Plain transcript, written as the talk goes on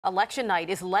Election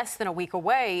night is less than a week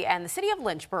away, and the city of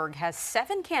Lynchburg has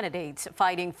 7 candidates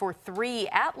fighting for 3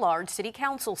 at-large city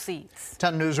council seats.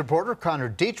 10 News reporter Connor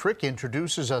Dietrich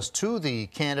introduces us to the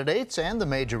candidates and the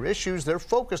major issues they're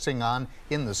focusing on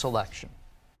in this election.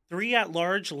 3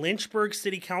 at-large Lynchburg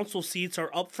City Council seats are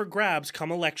up for grabs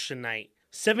come election night.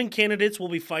 7 candidates will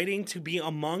be fighting to be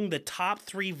among the top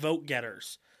 3 vote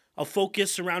getters. A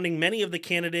focus surrounding many of the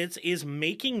candidates is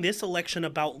making this election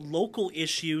about local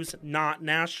issues, not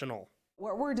national.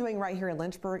 What we're doing right here in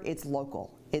Lynchburg, it's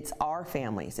local. It's our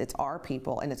families, it's our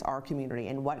people, and it's our community.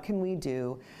 And what can we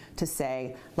do to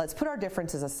say, let's put our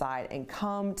differences aside and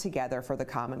come together for the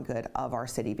common good of our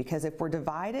city? Because if we're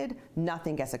divided,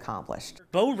 nothing gets accomplished.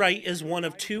 Bo Wright is one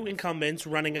of 2 incumbents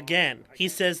running again. He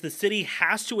says the city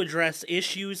has to address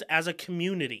issues as a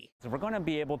community. If we're going to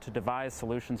be able to devise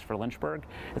solutions for Lynchburg,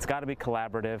 it's got to be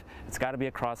collaborative, it's got to be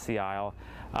across the aisle.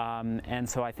 And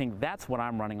so I think that's what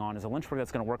I'm running on, is a Lynchburg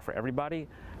that's going to work for everybody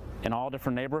in all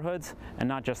different neighborhoods and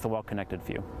not just the well-connected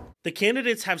few. The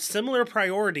candidates have similar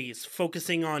priorities,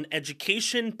 focusing on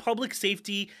education, public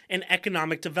safety, and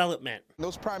economic development.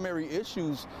 Those primary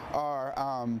issues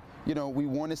are, we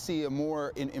want to see a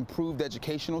more improved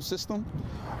educational system.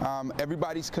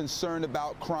 Everybody's concerned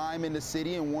about crime in the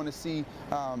city and want to see,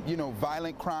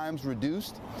 violent crimes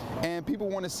reduced. And people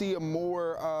want to see a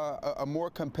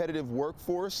more competitive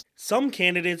workforce. Some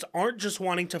candidates aren't just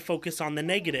wanting to focus on the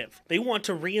negative. They want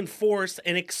to reinforce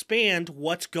and expand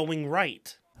what's going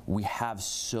right. We have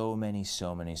so many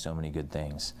good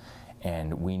things,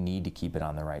 and we need to keep it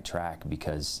on the right track,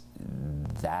 because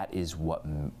that is what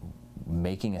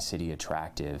making a city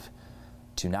attractive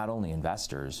to not only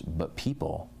investors but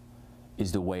people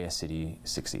is the way a city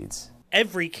succeeds.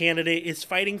 Every candidate is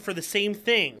fighting for the same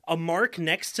thing, a mark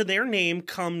next to their name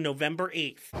come November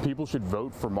 8th. People should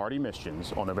vote for Marty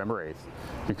Mischens on November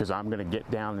 8th, because I'm going to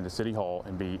get down into City Hall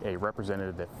and be a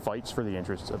representative that fights for the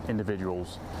interests of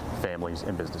individuals, families,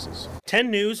 and businesses.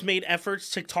 10 News made efforts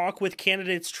to talk with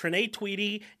candidates Trenae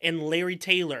Tweedy and Larry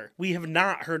Taylor. We have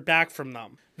not heard back from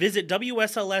them. Visit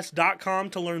WSLS.com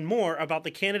to learn more about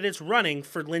the candidates running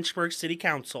for Lynchburg City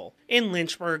Council. In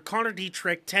Lynchburg, Connor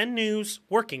Dietrich, 10 News,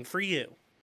 working for you.